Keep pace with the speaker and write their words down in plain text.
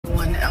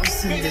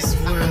else in this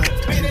world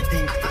can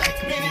think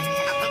like me.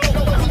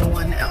 No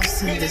one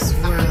else in this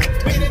world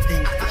can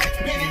think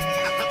like me.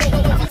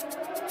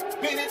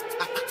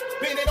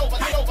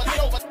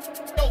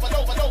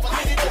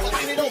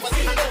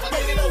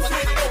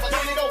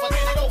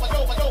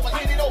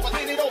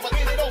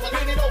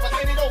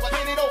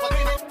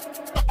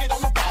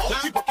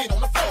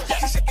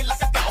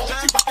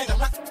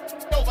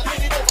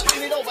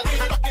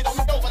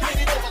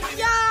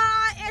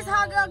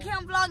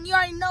 You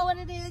already know what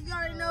it is. You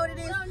already know what it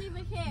is. I don't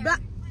even care.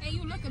 But, hey,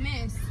 you look a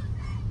mess.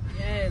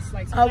 Yes,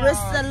 like it's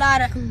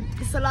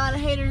a lot of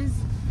haters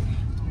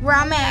where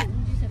I'm at.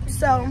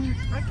 So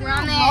where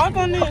I'm at.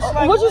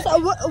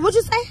 What'd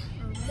you say?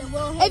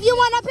 If you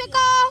want a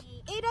pickle,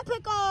 eat a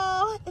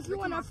pickle. If you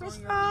want a fish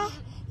fry,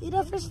 eat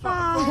a fish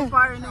fry.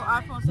 Fire new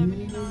iPhone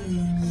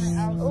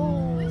 79.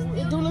 Oh,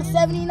 it do look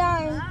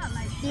 79.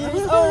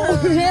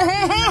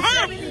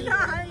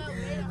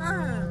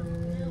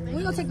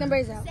 We gonna take them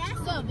braids out. Take them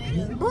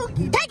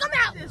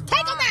out!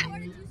 Take them out!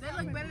 They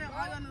look better than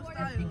all your new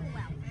styles.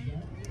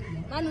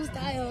 My new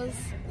styles.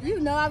 You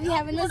know I be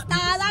having new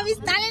styles. I be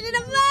styling in the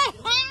mud.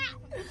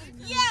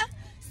 Yeah.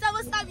 So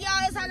what's up,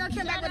 y'all? It's HotGirl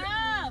came back with I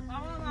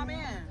want my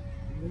man.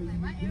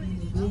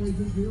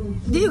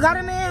 Do you got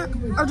a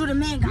man? Or do the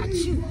man got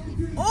you?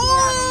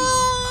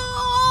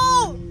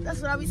 Oh! That's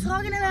what I be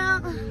talking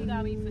about. You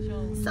got me for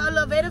sure. So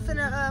Lil Veda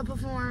finna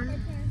perform.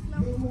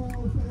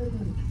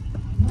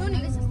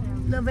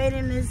 Lil Veda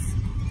in this.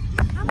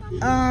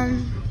 Yeah.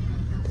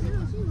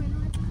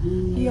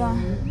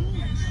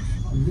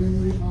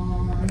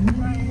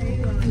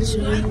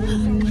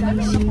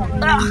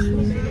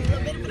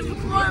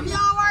 Perform,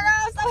 y'all.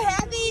 I'm so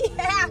happy.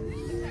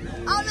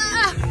 Oh no.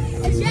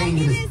 It's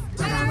shaking this.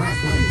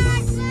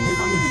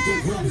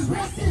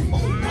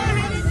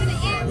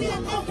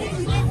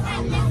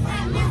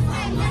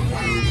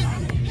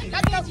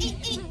 Let's go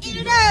eat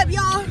it up,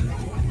 y'all.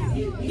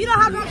 You know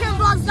how HotGirl can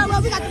vlog so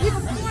well. We got the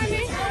people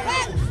performing.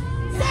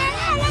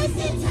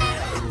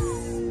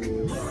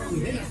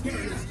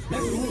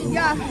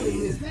 Yeah.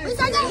 We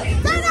start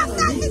going. Turn up,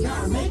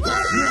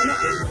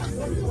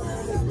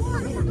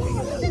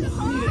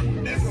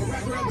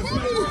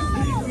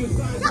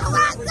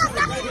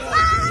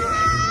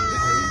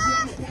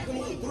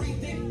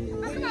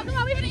 Come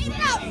on, we're gonna eat it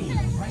out.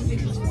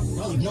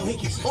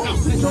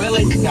 Central LA,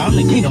 I'm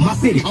the king of my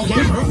city. Now I'm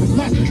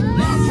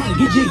trying to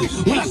get jiggy.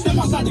 When I step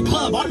outside the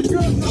club, all the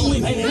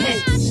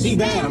girls she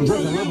bad, I'm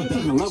drunk in love with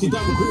her. She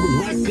thought the crib was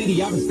Rack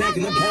City, I've been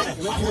stacking up cash. I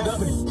pulled up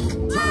and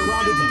turn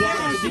around at the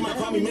dash. She might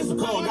call me Mr.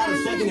 Cole, got her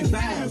shaking it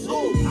fast. I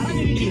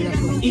didn't eat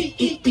it.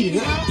 Eat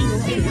it up.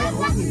 Eat it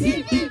up.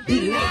 Eat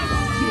it up.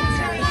 She gon'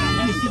 tear it out.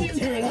 Let me see it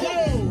tear it up.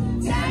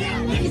 Tear it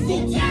out. Let me see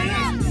it tear it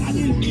up. I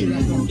didn't eat it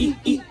up. Eat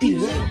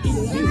it up.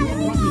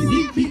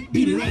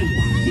 Beat it up.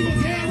 She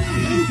gon' tear it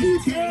out. Let me see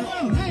it tear it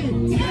up. Hey,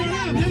 tear it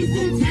up. Let me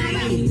see it tear it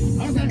up.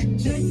 Okay,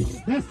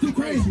 shake. That's too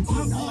crazy.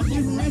 I'm all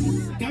different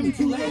races. Got me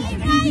too lazy.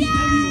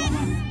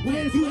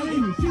 Way too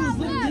lazy. She was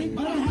looking,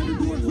 but I had to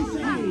do it too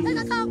shady.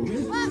 Let's go.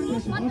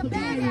 Want the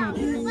bag out.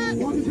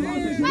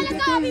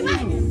 Let's go. Be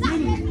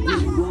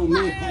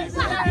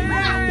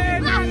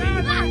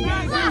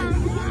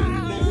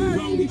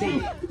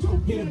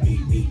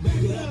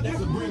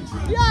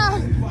yeah.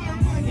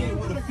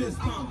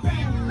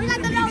 We got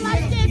the no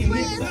light skin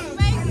twins.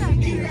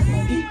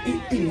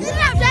 Eat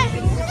it up, Jack.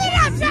 Eat it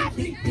up, Jack.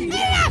 Eat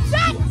it up,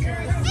 Jack.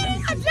 Eat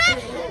it up, Jack.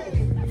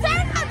 Turn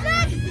it up,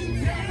 Jack.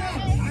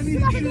 We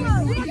got to do it.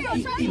 We got to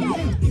do it.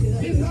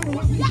 Yeah,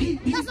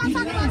 that's what I'm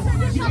talking about.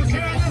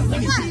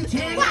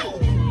 What?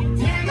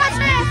 What's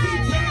that?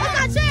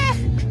 What's that?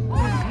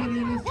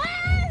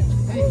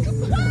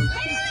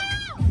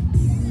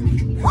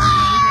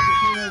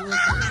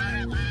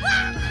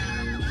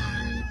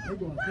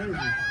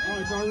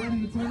 Alright, y'all ready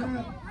to turn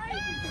up?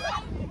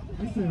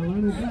 I said,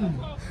 run it down.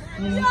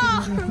 We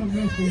are so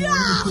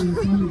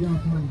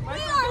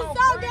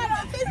ghetto.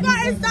 This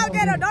is so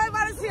ghetto. Don't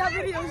invite us to your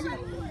video shoot.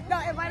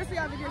 Don't invite us to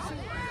your video shoot.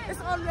 It's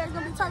the only way it's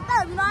gonna be turned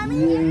up. You know what I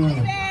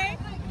mean? Yeah.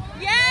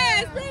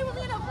 Yes. Please with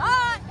me in the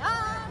vlog.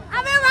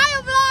 I'm in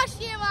Ryan vlog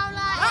shit. I'm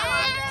like,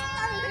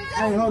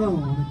 hey, hold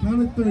on. On the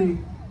count of 3,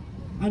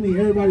 I need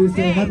everybody to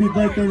say happy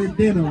birthday to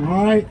Denim.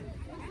 All right?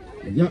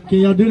 Can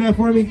y'all do that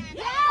for me?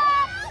 Yeah.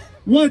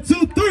 1,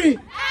 2, 3.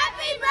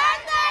 Happy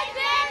birthday,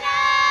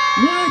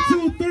 Denim. 1,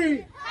 2,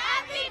 3.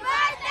 Happy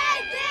birthday,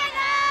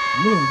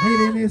 Denim. Look,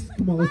 hate in this.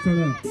 Come on, let's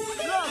turn up. Ooh.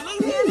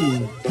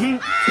 Turn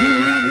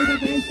around, look at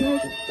that show.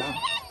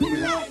 Pick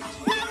it up.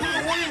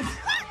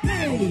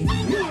 Hey,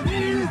 look,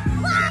 man.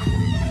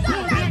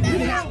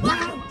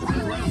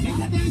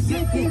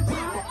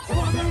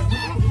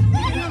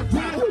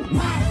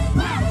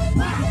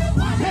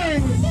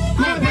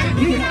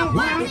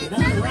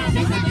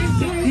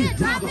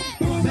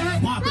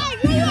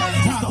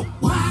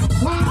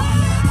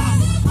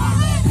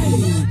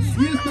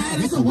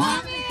 It's a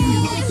what?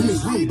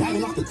 It's really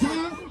diving off the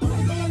top.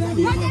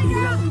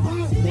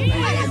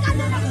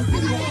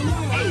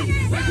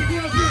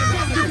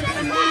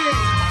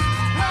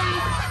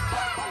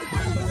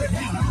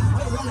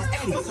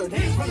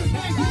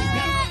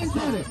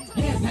 started.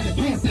 Hands had the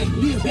pants that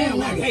leave down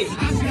like, hey, I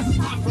just got some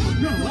pop from a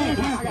girl. Last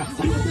time I got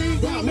something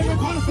down, make her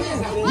call the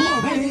fans.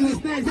 More baby in this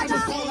thing, I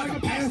just fall like a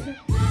pastor.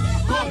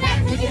 Go back,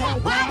 pick it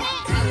up, wild.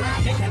 Turn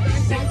around, make that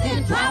thing shake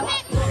and drop.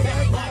 Go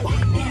back,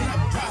 pick it up,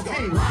 drop.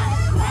 Hey, wild.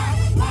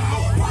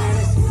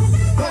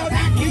 Go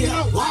back, pick it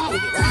up, wild.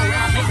 Turn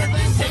around, make that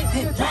thing shake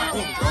and drop.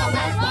 Go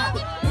back,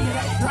 pick it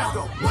up,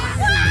 drop.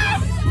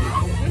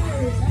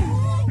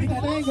 Make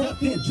that thing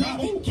up and drop.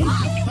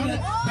 Turn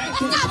it back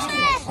to the top.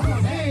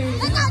 Hey.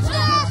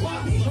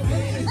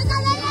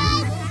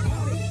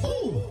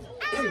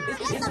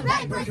 It's a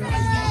black person.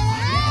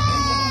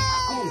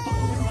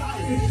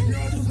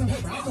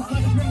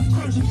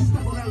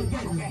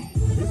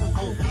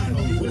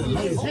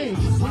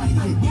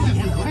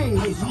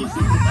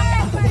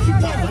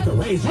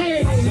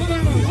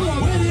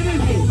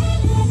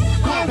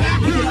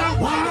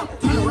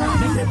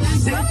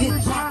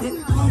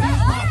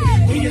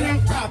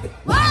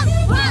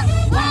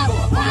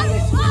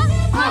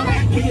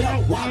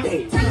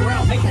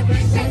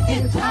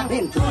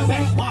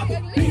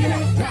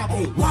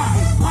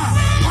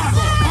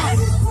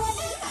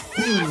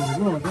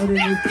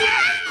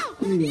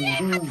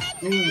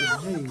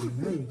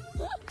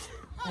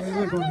 Hey,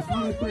 look, on the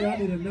count of three, I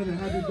need another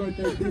happy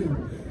birthday dinner.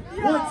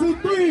 1, 2,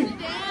 3. He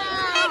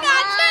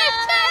got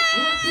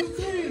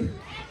chicken.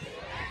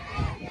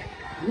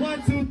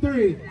 1, 2,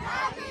 3.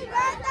 Happy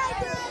birthday,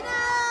 Bruno.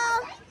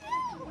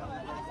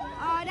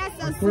 Oh, that's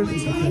so First,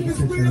 sweet.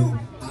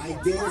 I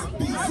guess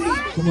busy.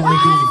 Come on,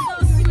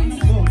 So sweet.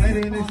 come on,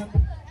 lady in this.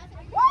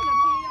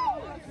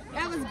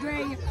 That was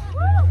great.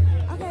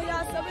 Okay,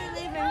 y'all, so we're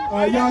leaving. All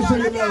right, y'all show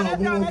your love.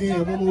 One more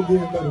game,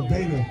 better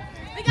beta.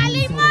 We gotta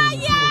leave mine,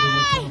 yay!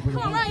 Come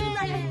on, right here.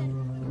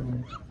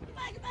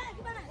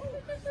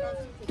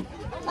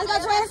 Let's go,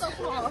 Twins.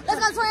 Let's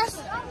go, Twins.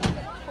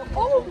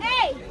 Oh,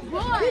 hey,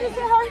 boy. Did you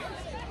see her?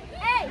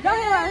 Hey, go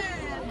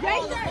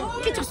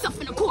ahead. Get yourself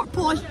in the court,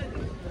 boy.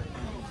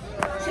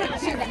 Check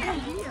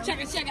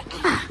it.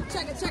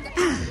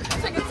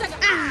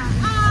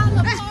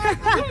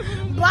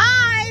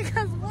 Bye,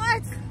 cause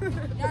what?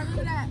 Y'all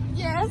remember that?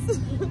 Yes.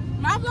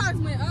 My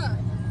vlogs went up.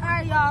 All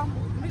right, y'all.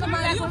 We come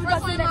back when we go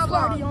see that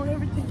party on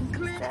everything.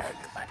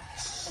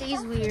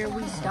 She's weird.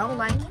 We don't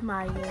like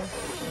Maya.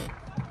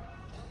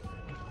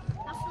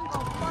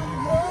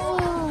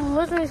 Oh,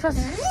 look at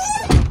this.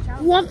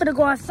 One for to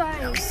go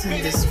outside.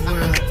 In this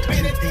world,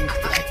 anything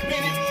like me.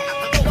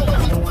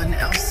 No one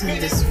else in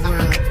this world.